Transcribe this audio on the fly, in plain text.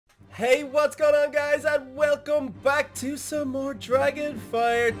Hey, what's going on, guys, and welcome back to some more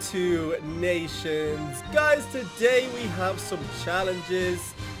DragonFire 2 Nations. Guys, today we have some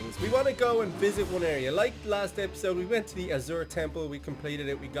challenges. We want to go and visit one area. Like last episode, we went to the Azure Temple, we completed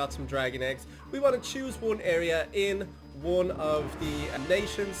it, we got some dragon eggs. We want to choose one area in one of the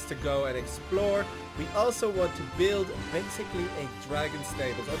nations to go and explore. We also want to build basically a dragon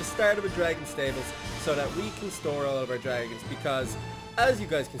stables, or the start of a dragon stables, so that we can store all of our dragons, because as you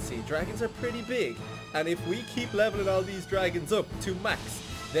guys can see, dragons are pretty big, and if we keep leveling all these dragons up to max,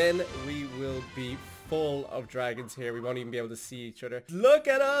 then we will be full of dragons here. We won't even be able to see each other. Look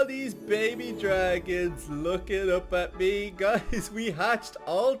at all these baby dragons looking up at me. Guys, we hatched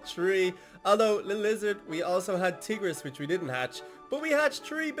all three. Although, Little Lizard, we also had Tigris, which we didn't hatch, but we hatched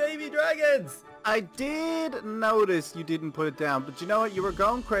 3 baby dragons. I did notice you didn't put it down, but you know what? You were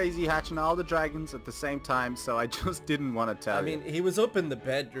going crazy hatching all the dragons at the same time, so I just didn't want to tell you. I mean, he was up in the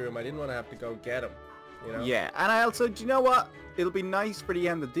bedroom. I didn't want to have to go get him, you know? Yeah, and I also, do you know what? It'll be nice for the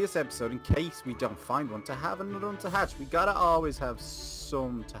end of this episode, in case we don't find one, to have another one to hatch. We gotta always have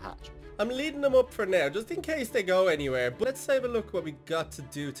some to hatch. I'm leading them up for now, just in case they go anywhere. But let's have a look what we got to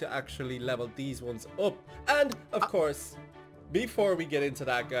do to actually level these ones up. And, of course, before we get into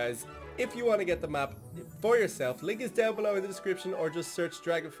that, guys, if you want to get the map for yourself, link is down below in the description, or just search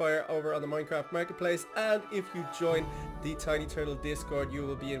DragonFire over on the Minecraft Marketplace. And if you join the Tinyturtle Discord, you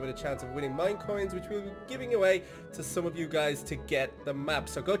will be in with a chance of winning mine coins, which we'll be giving away to some of you guys to get the map.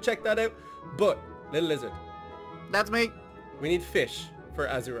 So go check that out. But, Little Lizard, That's me. we need fish for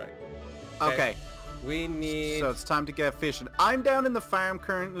Azurite. Okay. We need... So it's time to get fishing. I'm down in the farm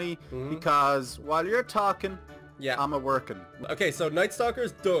currently because while you're talking, I'm a-working. Okay, so Night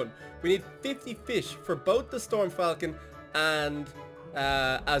Stalker's done. We need 50 fish for both the Storm Falcon and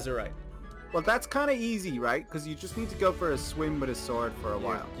Azurite. Well, that's kind of easy, right? Because you just need to go for a swim with a sword for a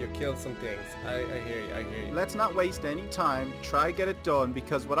while. You killed some things. I hear you, I hear you. Let's not waste any time. Try get it done,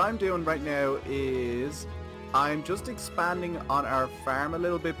 because what I'm doing right now is I'm just expanding on our farm a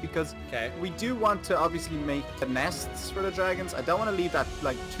little bit, because we do want to obviously make the nests for the dragons. I don't want to leave that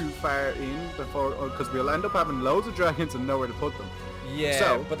like too far in before, because we'll end up having loads of dragons and nowhere to put them. Yeah,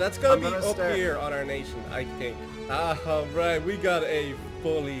 so, but that's gonna be up here on our nation, I think. Alright, we got a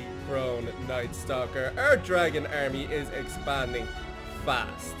fully grown Night Stalker. Our dragon army is expanding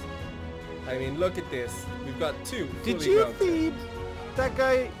fast. I mean, look at this. We've got 2 fully Did you grown feed that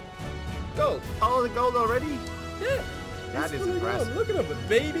guy gold? all the gold already? Yeah. That is impressive. Look at him,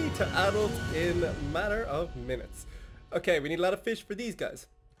 baby to adult in a matter of minutes. Okay, we need a lot of fish for these guys.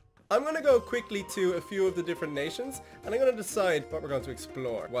 I'm going to go quickly to a few of the different nations, and I'm going to decide what we're going to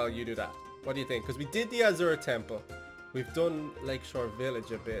explore while you do that. What do you think? Because we did the Azure Temple. We've done Lakeshore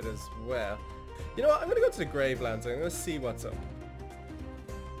Village a bit as well. You know what? I'm going to go to the Gravelands. I'm going to see what's up.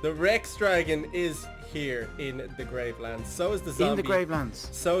 The Rex Dragon is here in the Gravelands. So is the zombie. In the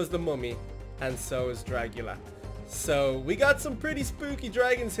Gravelands. So is the mummy. And so is Dragula. So we got some pretty spooky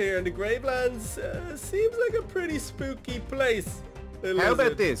dragons here, and the Gravelands seems like a pretty spooky place. How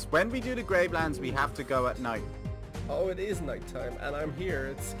about this? When we do the Gravelands, we have to go at night. Oh, it is nighttime, and I'm here.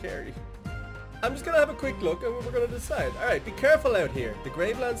 It's scary. I'm just going to have a quick look, and we're going to decide. Alright, be careful out here. The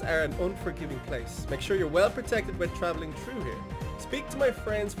Gravelands are an unforgiving place. Make sure you're well protected when traveling through here. Speak to my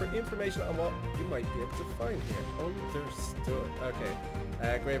friends for information on what you might be able to find here. Understood.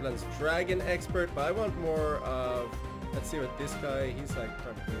 Okay. Gravelands Dragon Expert, but I want more of... Let's see what this guy... He's like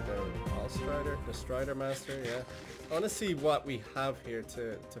probably the All-Strider, the Strider Master, yeah. I want to see what we have here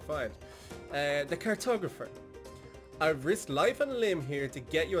to find. The Cartographer. I've risked life and limb here to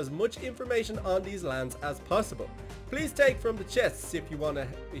get you as much information on these lands as possible. Please take from the chests if you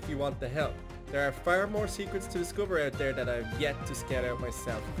want the help. There are far more secrets to discover out there that I've yet to scout out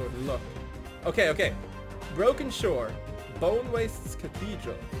myself. Good luck. Okay. Broken Shore, Bone Wastes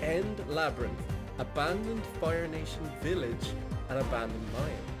Cathedral, End Labyrinth, Abandoned Fire Nation Village, and Abandoned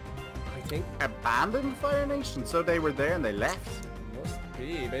Mine. I think... Abandoned Fire Nation? So they were there and they left? Must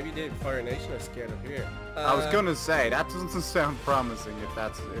be. Maybe the Fire Nation are scared of here. I was gonna say, that doesn't sound promising if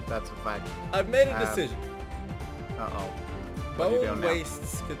that's a fact. I've made a decision. Uh-oh. Bone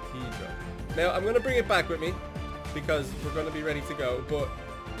Wastes Cathedral. Now, I'm gonna bring it back with me, because we're gonna be ready to go, but...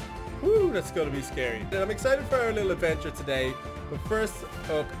 Whew, that's gonna be scary. And I'm excited for our little adventure today. But first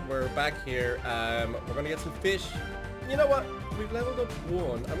up, we're back here. We're gonna get some fish. You know what? We've leveled up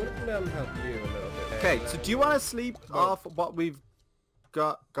 1. I'm gonna come down and help you a little bit. Okay, so do you want to sleep off what we've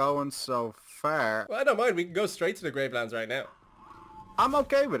got going so far? Well, I don't mind. We can go straight to the Gravelands right now. I'm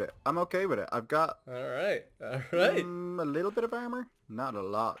okay with it. I've got... Alright. A little bit of armor. Not a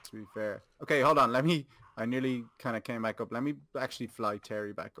lot, to be fair. Okay, hold on. I I nearly kind of came back up. Let me actually fly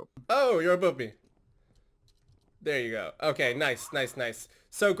Terry back up. Oh, you're above me. There you go. Okay, nice.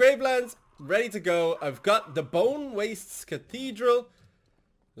 So Gravelands, ready to go. I've got the Bone Wastes Cathedral.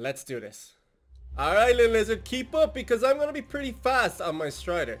 Let's do this. Alright, little lizard, keep up because I'm going to be pretty fast on my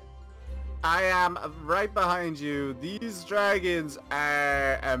Strider. I am right behind you. These dragons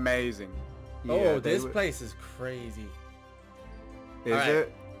are amazing. Oh, this place is crazy. Is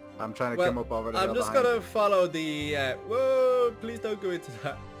it? I'm trying to come up over the hill. I'm just going to follow the... whoa, please don't go into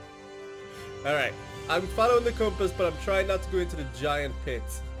that. Alright, I'm following the compass, but I'm trying not to go into the giant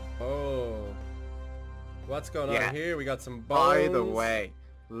pits. Oh. What's going on here? We got some bones. By the way,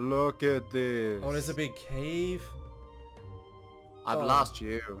 look at this. Oh, there's a big cave. I've lost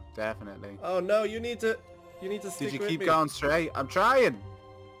you, definitely. Oh no, you need to stick with me. Did you keep going straight? I'm trying.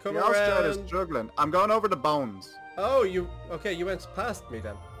 Come the around. is struggling. I'm going over the bones. Oh, you went past me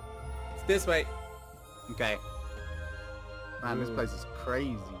then. It's this way. Okay. Man, this place is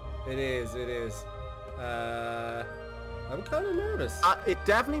crazy. It is. I'm kind of nervous. It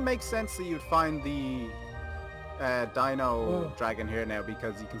definitely makes sense that you'd find the dino dragon here now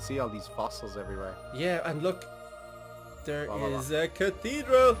because you can see all these fossils everywhere. Yeah, and look. There is a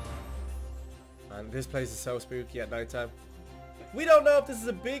cathedral. And this place is so spooky at nighttime. We don't know if this is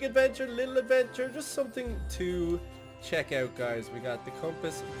a big adventure, little adventure, just something to check out, guys. We got the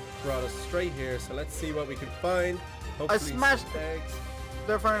compass brought us straight here, so let's see what we can find. Hopefully I smashed eggs.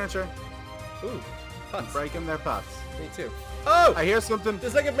 Their furniture. Ooh, pots. I'm breaking their pots. Me too. Oh! I hear something.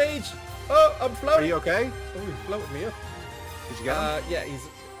 There's like a mage. Oh, I'm floating. Are you okay? Oh, he floated me up. Did you get him? Yeah, he's...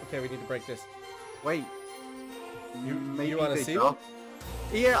 Okay, we need to break this. Wait. You want to see one?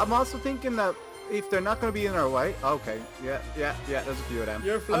 Yeah, I'm also thinking that if they're not going to be in our way... Okay, yeah, there's a few of them.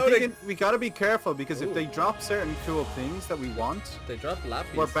 You're floating. I'm thinking we got to be careful because if they drop certain cool things that we want... They drop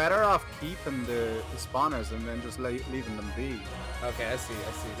lapis. We're better off keeping the spawners and then just leaving them be. Okay, I see.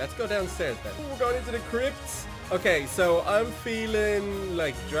 Let's go downstairs then. We're going into the crypts. Okay, so I'm feeling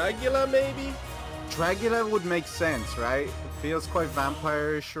like Dragula maybe? Dragula would make sense, right? It feels quite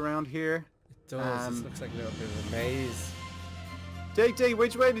vampire-ish around here. It does. This looks like a little bit of a maze. JT,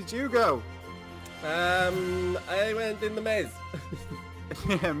 which way did you go? I went in the maze.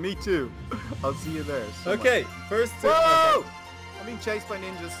 Yeah, me too. I'll see you there. Okay, first two. Whoa! Okay. I'm being chased by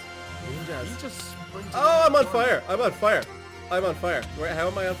ninjas. Ninjas? You just sprinted. Oh, I'm on fire. Where? How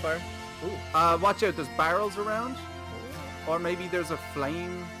am I on fire? Ooh. Watch out. There's barrels around. Or maybe there's a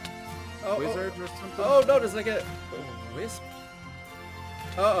flame wizard or something. Oh, no, there's like a wisp.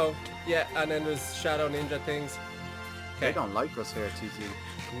 Uh-oh. Yeah, and then there's shadow ninja things. Okay. They don't like us here, TT.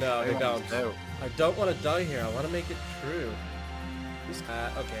 No, they don't. I don't want to die here. I want to make it true.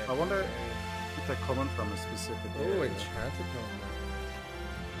 Okay. I wonder if they're coming from a specific area. Oh, enchanted golem.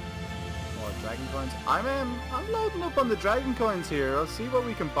 More dragon coins. I'm loading up on the dragon coins here. I'll see what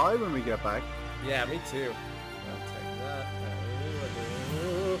we can buy when we get back. Yeah, me too. I'll take that.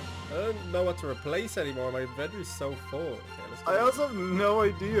 I don't know what to replace anymore. My inventory's so full. Okay, let's go. I also have no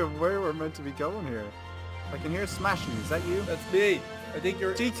idea where we're meant to be going here. I can hear smashing. Is that you? That's me. I think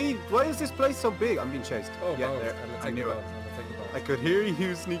you're... GT, why is this place so big? I'm being chased. Oh, yeah, bones. there. I knew it. I could hear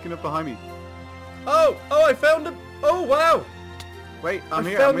you sneaking up behind me. Oh, I found him. Oh, wow. Wait, I'm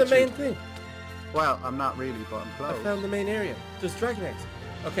here. I found the main thing. Well, I'm not really, but I'm close. I found the main area. There's dragon eggs.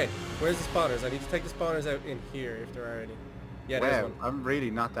 Okay, where's the spawners? I need to take the spawners out in here if there are any. Yeah, there's one. I'm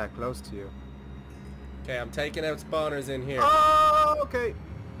really not that close to you. Okay, I'm taking out spawners in here. Oh, okay.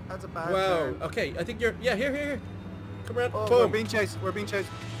 That's a bad turn. Okay, I think you're... Yeah, here. Come around. Oh, boom. We're being chased.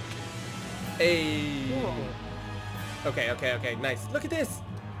 Hey. Okay, nice. Look at this.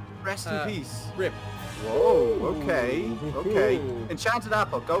 Rest in peace. Rip. Whoa, okay. Enchanted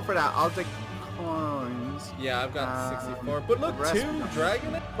apple, go for that. I'll take coins. Yeah, I've got 64. But look, 2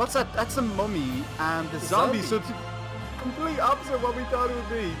 dragon eggs. What's that? That's a mummy and the zombie. So it's complete opposite of what we thought it would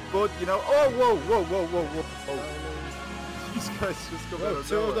be. But, you know, whoa. These guys just come out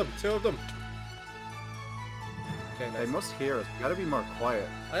of nowhere. Two of them. Okay, nice. They must hear us. We gotta be more quiet.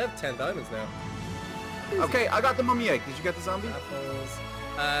 I have 10 diamonds now. Easy. Okay, I got the mummy egg. Did you get the zombie? Apples.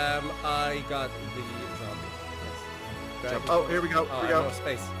 I got the zombie. Yes. Oh, here we go. Here we go. No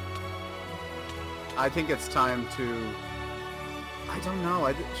space. I think it's time to... I don't know.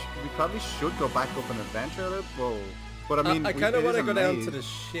 We probably should go back up an adventure a little. Whoa. But I mean, I kind of want to go down to the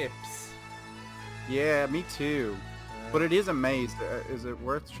ships. Yeah, me too. But it is a maze. Is it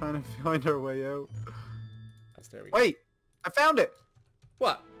worth trying to find our way out? There we go. Wait! I found it!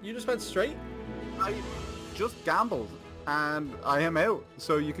 What? You just went straight? I just gambled. And I am out.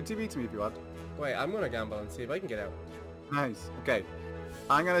 So you can TP to me if you want. Wait, I'm going to gamble and see if I can get out. Nice. Okay.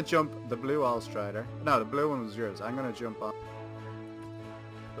 I'm gonna jump the blue All-Strider. No, the blue one was yours. I'm gonna jump on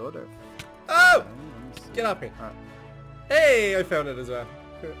the other. Oh! Get up here. Right. Hey, I found it as well.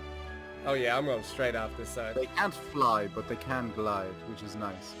 Oh yeah, I'm going straight off this side. They can't fly, but they can glide, which is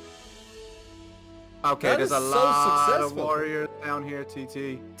nice. Okay, That there's is a so lot of successful. warriors down here,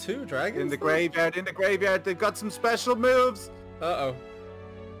 TT. 2 dragons? In the graveyard, they've got some special moves. Uh-oh.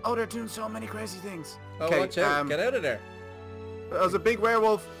 Oh, they're doing so many crazy things. Oh, watch out. Get out of there. There's a big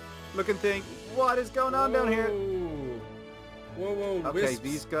werewolf looking thing. What is going on down here? Whoa, whoa, Okay, wisps.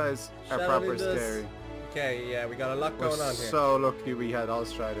 these guys are Shadow proper Ninjas. scary. Okay, yeah, we got a lot We're going on here. so lucky we had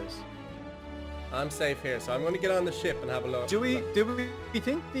All-Striders. I'm safe here, so I'm going to get on the ship and have a look. Do we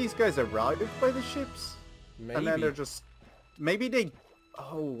think these guys arrived by the ships? Maybe. And then they're just... Maybe they...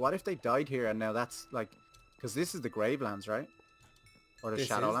 Oh, what if they died here and now that's like... Because this is the Gravelands, right? Or the This is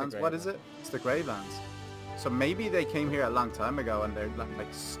the Shadowlands? What is it? It's the Gravelands. So maybe they came here a long time ago and they're like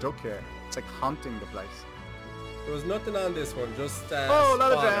stuck here. It's like haunting the place. There was nothing on this one, just Oh, a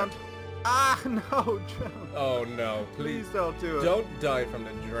lot of spawner. drowned. Ah, no, drowned. Oh no, Please please don't do it. don't die from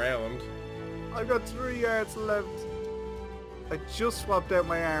the drowned. I've got 3 yards left. I just swapped out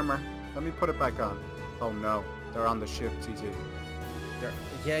my armor. Let me put it back on. Oh no, they're on the ship, TT.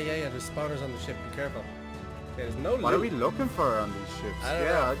 Yeah, there's spawners on the ship, be careful. Okay, there's no What are we loot. looking for on these ships? I don't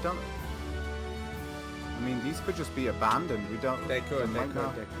know. I don't... I mean, these could just be abandoned. We don't... They could. might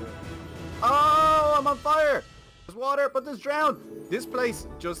not. Oh, I'm on fire! There's water, but there's drowned. This place,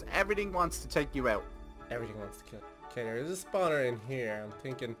 just everything wants to take you out. Everything wants to kill. Okay, there is a spawner in here. I'm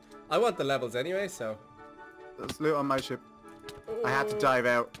thinking... I want the levels anyway, so... There's loot on my ship. I had to dive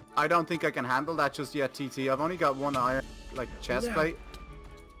out. I don't think I can handle that just yet, TT. I've only got 1 iron, like, chest Yeah. plate.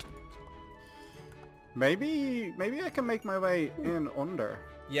 Maybe I can make my way in under.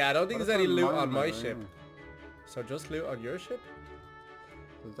 Yeah, I don't think What there's if any I loot mine on my my way ship. in? So just loot on your ship?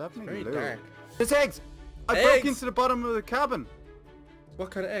 There's definitely Very loot. dark. There's eggs! I broke Eggs? into the bottom of the cabin.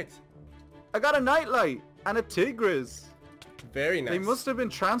 What kind of eggs? I got a nightlight and a tigris. Very nice. They must have been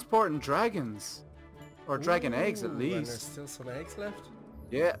transporting dragons. Or dragon eggs at Ooh, and there's least. still some eggs left?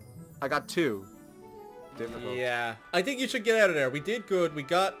 Yeah, I got 2. Difficult. Yeah. I think you should get out of there. We did good. We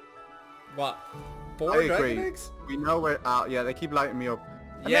got... What? 4 I dragon agree. eggs? We know where... yeah, they keep lighting me up.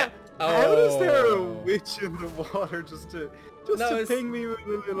 And Yeah. then, how is there a Oh. witch in the water just to No, to it's- ping me with a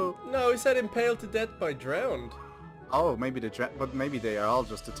little... No, he said impaled to death by drowned. Oh, maybe but maybe they are all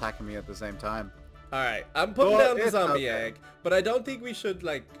just attacking me at the same time. Alright, I'm putting Well, down the it's zombie okay. egg, but I don't think we should,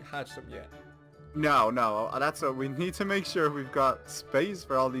 like, hatch them yet. No, that's what we need to make sure we've got space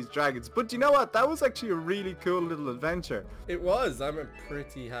for all these dragons. But you know what? That was actually a really cool little adventure. It was. I'm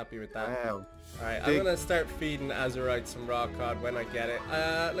pretty happy with that. Wow. Alright, I'm Big- gonna start feeding Azurite some raw cod when I get it.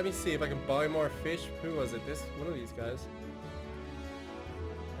 Let me see if I can buy more fish. Who was it? One of these guys.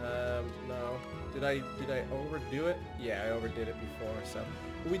 No. Did I overdo it? Yeah, I overdid it before, so.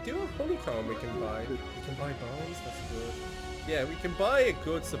 We do have honeycomb we can buy. We can buy bones, that's good. Yeah, we can buy a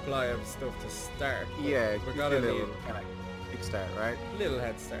good supply of stuff to start. but Yeah, we're give gonna you a need little kind of kickstart, right? little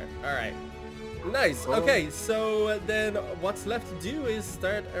head start. Alright. Nice. Cool. Okay, so then what's left to do is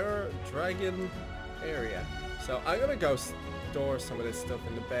start our dragon area. So I'm gonna go store some of this stuff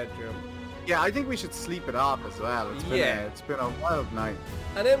in the bedroom. Yeah, I think we should sleep it off as well. It's been a wild night.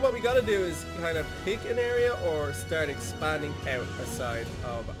 And then what we gotta do is kind of pick an area or start expanding out aside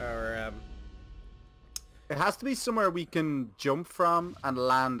of our It has to be somewhere we can jump from and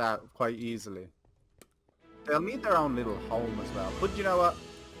land at quite easily. They'll need their own little home as well. But you know what?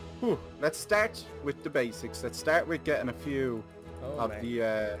 Whew, let's start with the basics. Let's start with getting a few of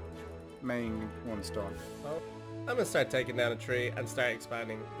the main ones done. Oh, I'm gonna start taking down a tree and start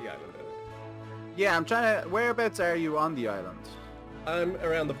expanding the island. Yeah, I'm trying to... Whereabouts are you on the island? I'm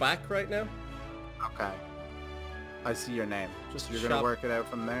around the back right now. Okay. I see your name. Just You're going to work it out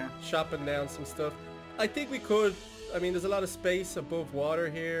from there? Chopping down some stuff. I think we could. I mean, there's a lot of space above water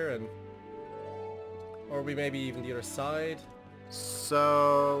here, and or we maybe even the other side.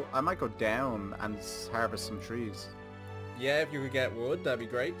 So, I might go down and harvest some trees. Yeah, if you could get wood, that'd be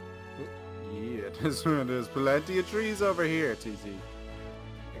great. Yeah, there's plenty of trees over here, TT.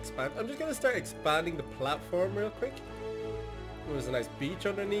 Expand. I'm just gonna start expanding the platform real quick. Oh, there's a nice beach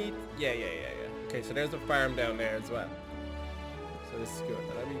underneath. Yeah. Okay, so there's the farm down there as well. So this is good.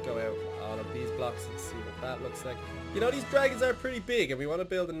 Let me go out all of these blocks and see what that looks like. You know, these dragons are pretty big, and we want to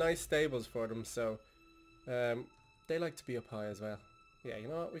build a nice stables for them. So, they like to be up high as well. Yeah, you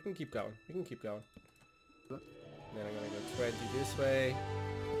know what? We can keep going. Then I'm gonna go 20 this way.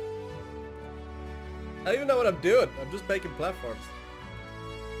 I don't even know what I'm doing. I'm just making platforms.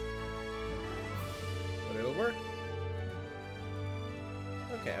 But it'll work.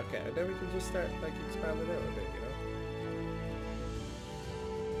 Okay, okay. And then we can just start like expanding out a bit, you know?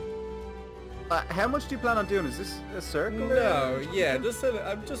 How much do you plan on doing? Is this a circle? No, yeah, I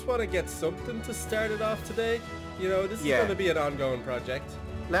just want to get something to start it off today. You know, this is going to be an ongoing project.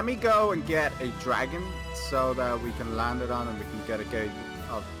 Let me go and get a dragon so that we can land it on and we can get a gauge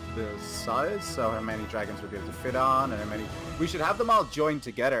of the size, so how many dragons we'll be able to fit on and how many... We should have them all joined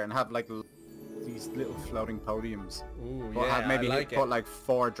together and have like these little floating podiums. Ooh, or yeah, have maybe I like put like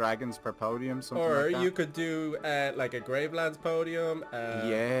 4 dragons per podium, something or like that. you could do like a Gravelands podium.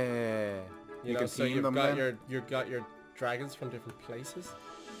 Yeah. You know, can so team you've them got then. you've got your dragons from different places,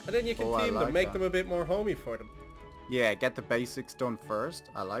 and then you can team like them, make that. them a bit more homey for them. Yeah, get the basics done first.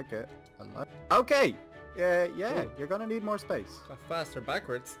 I like it. Okay. Yeah, Ooh. you're gonna need more space. Faster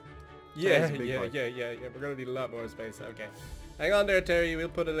backwards. Yeah, Yeah. We're gonna need a lot more space. Okay. Hang on there, Terry. We'll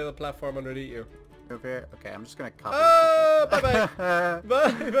put a little platform underneath you. Over here. Okay, I'm just gonna copy. Oh, bye-bye.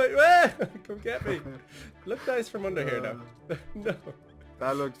 Bye. Come get me. Look nice from under here now. No.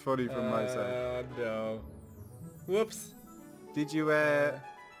 That looked funny from my side. Oh, no. Whoops. Did you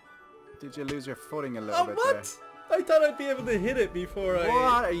lose your footing a little bit what? there? I thought I'd be able to hit it before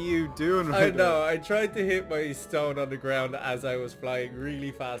What are you doing right I know, I tried to hit my stone on the ground as I was flying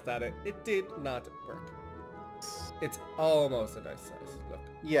really fast at it. It did not work. It's almost a nice size. Look.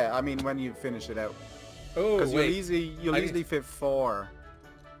 Yeah, I mean when you finish it out. Oh, Because wait. you'll easily fit 4.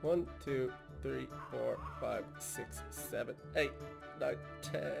 1, 2, 3, 4, 5, 6, 7, 8, 9,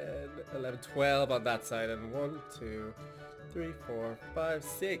 10, 11, 12 on that side. And 1, 2, 3, 4, 5,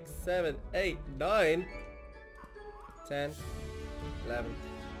 6, 7, 8, 9, 10, 11,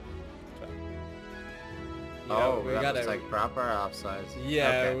 12. Oh, we that got looks it. like proper half size. Yeah,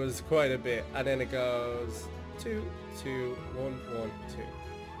 Okay. it was quite a bit. And then it goes 2, 2, 1, 1,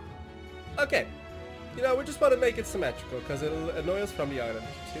 2. Okay. You know, we just want to make it symmetrical because it'll annoy us from the island.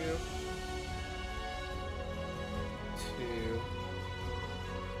 2, 2,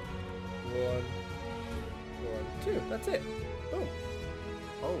 1, 1, 2. That's it. Boom.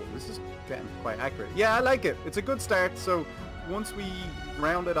 Oh, this is getting quite accurate. Yeah, I like it. It's a good start. So once we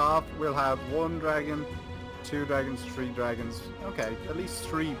round it off, we'll have 1 dragon, 2 dragons, 3 dragons. Okay, at least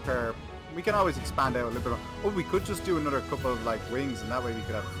 3 per... We can always expand out a little bit more. Oh, we could just do another couple of like wings and that way we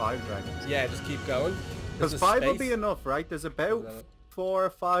could have 5 dragons. Yeah, just keep going. Because 5 will be enough, right? There's about 4 or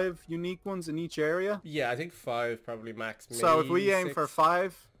 5 unique ones in each area. Yeah, I think 5 probably max. Maybe So if we aim 6. for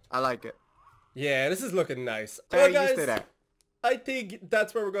 5, I like it. Yeah, this is looking nice. There, Well, you stay guys, there. I think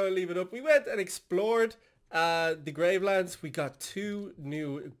that's where we're going to leave it up. We went and explored the Gravelands. We got 2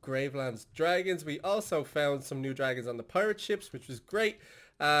 new Gravelands dragons. We also found some new dragons on the pirate ships, which was great.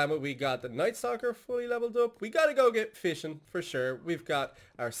 We got the Night Stalker fully leveled up. We got to go get fishing for sure. We've got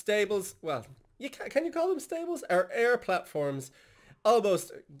our stables. Well, can you call them stables? Our air platforms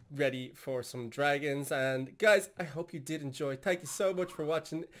almost ready for some dragons. And guys, I hope you did enjoy. Thank you so much for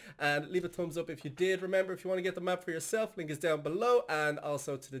watching, and leave a thumbs up if you did. Remember, if you want to get the map for yourself, link is down below, and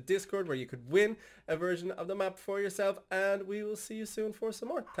also to the Discord where you could win a version of the map for yourself. And we will see you soon for some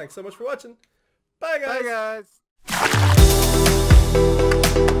more. Thanks so much for watching. Bye guys. Bye guys.